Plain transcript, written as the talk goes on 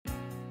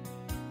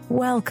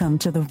Welcome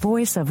to the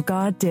Voice of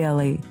God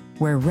Daily,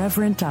 where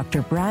Reverend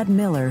Dr. Brad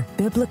Miller,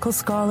 biblical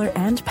scholar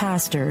and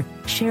pastor,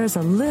 shares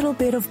a little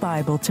bit of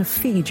Bible to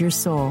feed your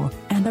soul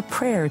and a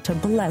prayer to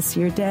bless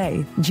your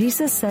day.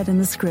 Jesus said in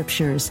the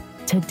scriptures,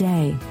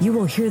 "Today you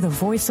will hear the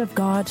voice of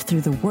God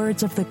through the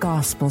words of the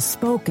gospel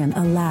spoken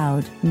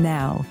aloud."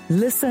 Now,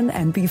 listen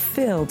and be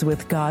filled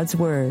with God's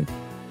word.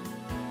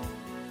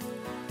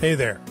 Hey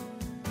there.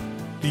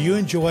 Do you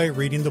enjoy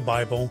reading the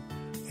Bible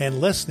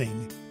and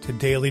listening to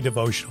daily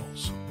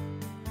devotionals?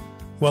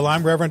 Well,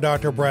 I'm Reverend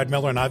Dr. Brad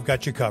Miller, and I've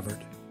got you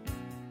covered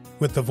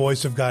with the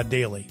Voice of God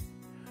Daily,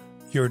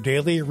 your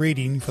daily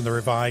reading from the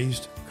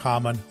Revised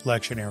Common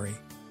Lectionary.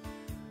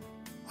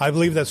 I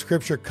believe that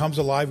Scripture comes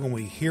alive when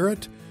we hear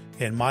it,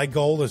 and my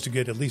goal is to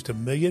get at least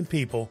 1 million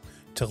people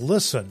to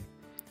listen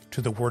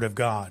to the Word of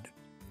God.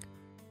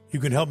 You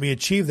can help me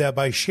achieve that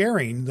by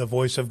sharing the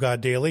Voice of God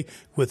Daily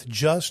with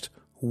just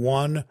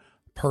one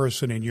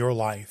person in your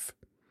life.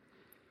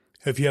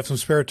 If you have some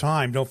spare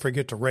time, don't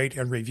forget to rate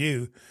and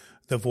review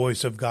the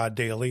Voice of God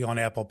Daily on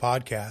Apple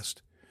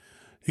Podcast.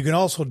 You can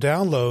also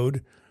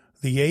download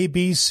the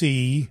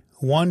ABC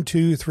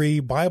 123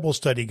 Bible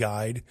Study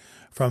Guide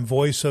from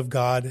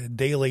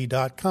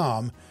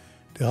voiceofgoddaily.com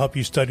to help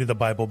you study the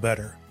Bible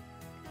better.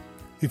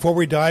 Before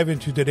we dive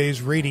into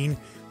today's reading,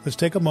 let's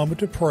take a moment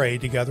to pray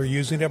together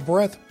using a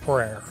breath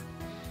prayer.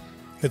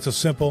 It's a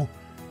simple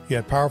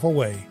yet powerful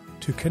way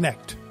to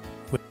connect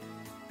with.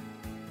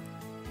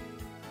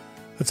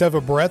 Let's have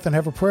a breath and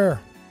have a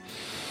prayer.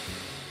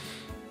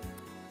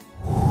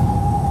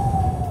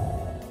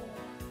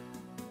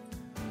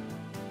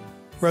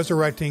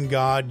 Resurrecting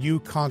God, you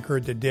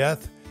conquered the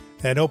death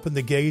and opened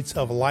the gates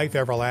of life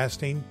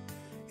everlasting.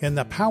 In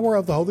the power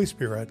of the Holy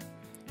Spirit,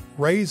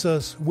 raise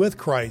us with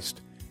Christ,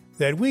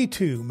 that we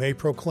too may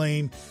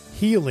proclaim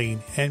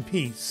healing and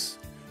peace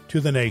to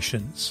the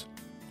nations.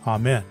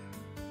 Amen.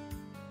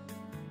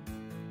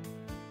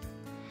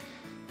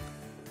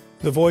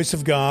 The Voice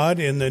of God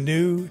in the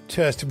New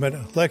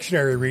Testament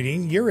lectionary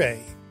reading, Year A,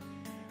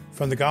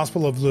 from the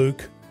Gospel of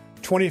Luke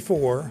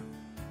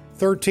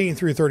 24:13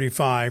 through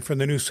 35 from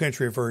the New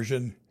Century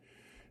Version.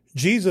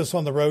 Jesus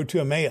on the road to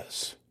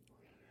Emmaus.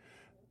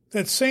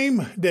 That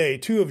same day,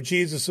 2 of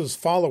Jesus'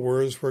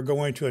 followers were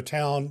going to a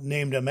town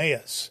named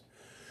Emmaus,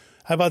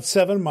 about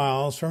 7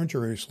 miles from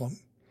Jerusalem.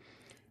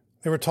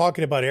 They were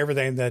talking about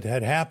everything that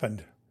had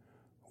happened.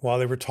 While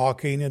they were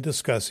talking and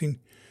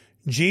discussing,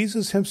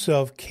 Jesus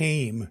himself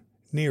came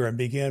near and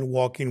began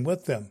walking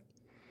with them.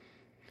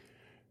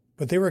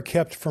 But they were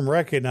kept from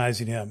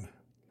recognizing him.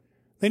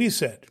 Then he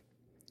said,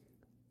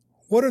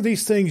 "What are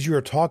these things you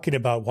are talking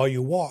about while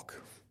you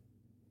walk?"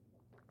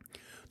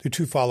 The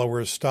 2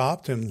 followers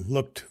stopped and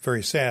looked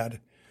very sad.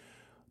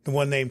 The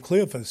one named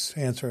Cleophas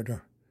answered,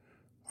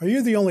 "Are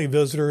you the only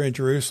visitor in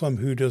Jerusalem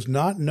who does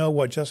not know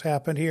what just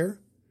happened here?"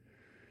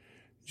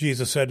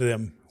 Jesus said to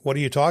them, "What are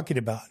you talking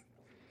about?"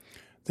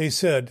 They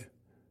said,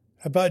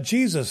 "About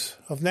Jesus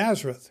of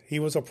Nazareth. He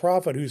was a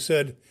prophet who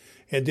said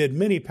and did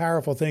many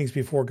powerful things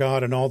before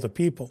God and all the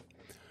people.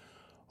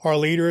 Our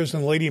leaders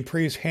and leading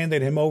priests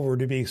handed him over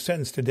to be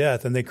sentenced to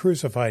death, and they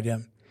crucified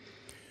him.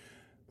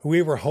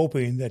 We were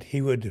hoping that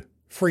he would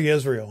free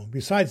Israel.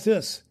 Besides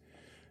this,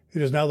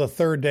 it is now the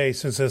 3rd day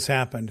since this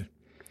happened.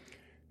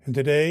 And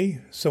today,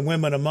 some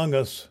women among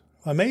us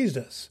amazed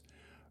us.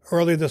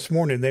 Early this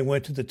morning, they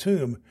went to the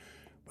tomb,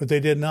 but they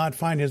did not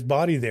find his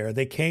body there.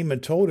 They came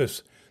and told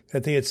us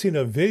that they had seen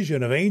a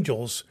vision of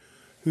angels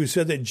who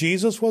said that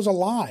Jesus was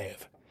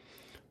alive.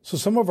 So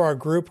some of our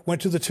group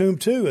went to the tomb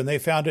too, and they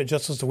found it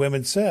just as the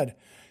women said,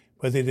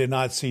 but they did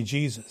not see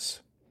Jesus."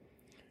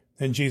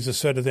 Then Jesus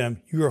said to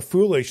them, "You are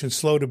foolish and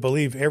slow to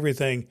believe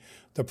everything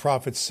the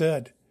prophets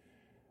said.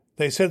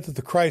 They said that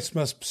the Christ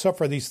must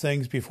suffer these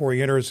things before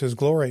he enters his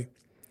glory."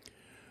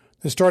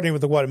 Then starting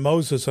with what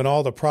Moses and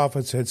all the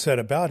prophets had said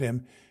about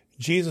him,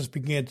 Jesus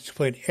began to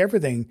explain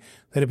everything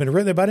that had been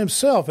written about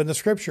himself in the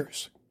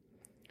scriptures.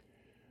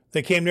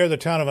 They came near the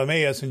town of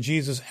Emmaus, and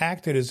Jesus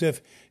acted as if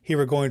he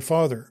were going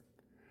farther.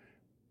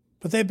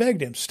 But they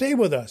begged him, "Stay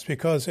with us,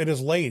 because it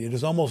is late. It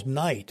is almost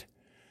night."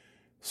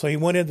 So he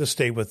went in to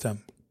stay with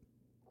them.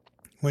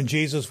 When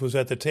Jesus was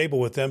at the table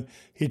with them,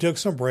 he took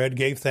some bread,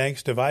 gave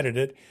thanks, divided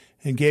it,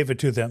 and gave it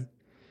to them.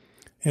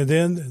 And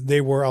then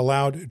they were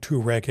allowed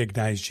to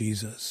recognize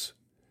Jesus.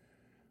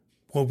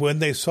 Well, when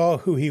they saw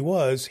who he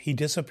was, he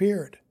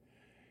disappeared.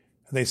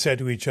 And they said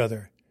to each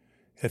other,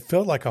 "It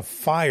felt like a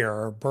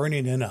fire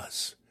burning in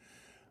us,"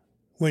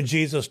 when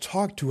Jesus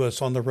talked to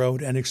us on the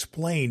road and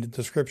explained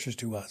the scriptures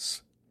to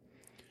us.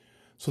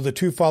 So the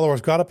 2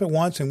 followers got up at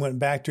once and went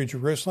back to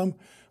Jerusalem,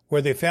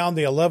 where they found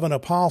the 11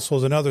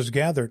 apostles and others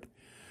gathered.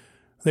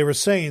 They were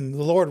saying,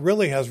 "The Lord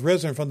really has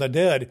risen from the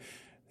dead,"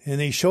 and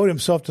he showed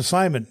himself to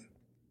Simon.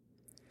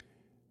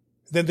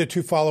 Then the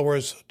 2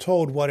 followers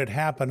told what had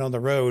happened on the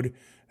road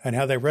and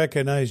how they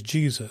recognized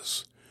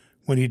Jesus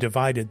when he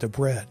divided the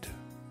bread.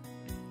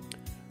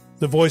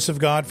 The voice of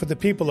God for the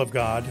people of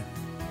God.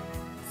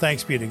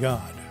 Thanks be to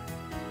God.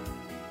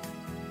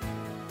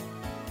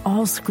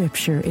 All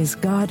Scripture is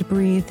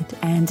God-breathed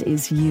and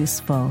is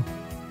useful.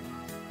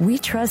 We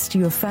trust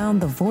you have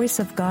found the Voice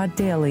of God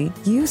Daily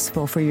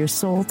useful for your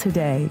soul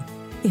today.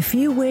 If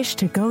you wish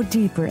to go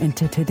deeper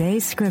into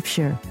today's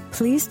scripture,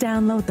 please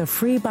download the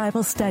free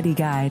Bible study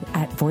guide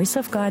at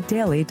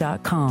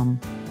voiceofgoddaily.com.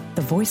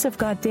 The Voice of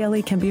God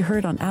Daily can be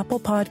heard on Apple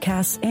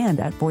Podcasts and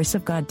at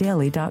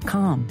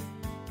voiceofgoddaily.com.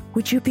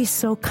 Would you be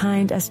so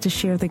kind as to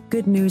share the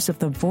good news of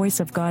the Voice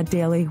of God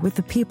Daily with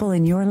the people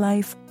in your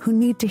life who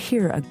need to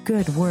hear a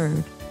good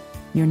word?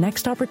 Your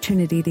next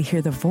opportunity to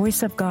hear the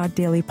Voice of God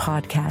Daily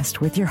podcast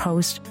with your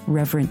host,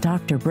 Reverend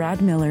Dr.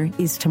 Brad Miller,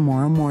 is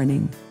tomorrow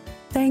morning.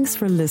 Thanks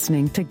for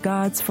listening to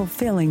God's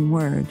fulfilling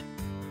Word.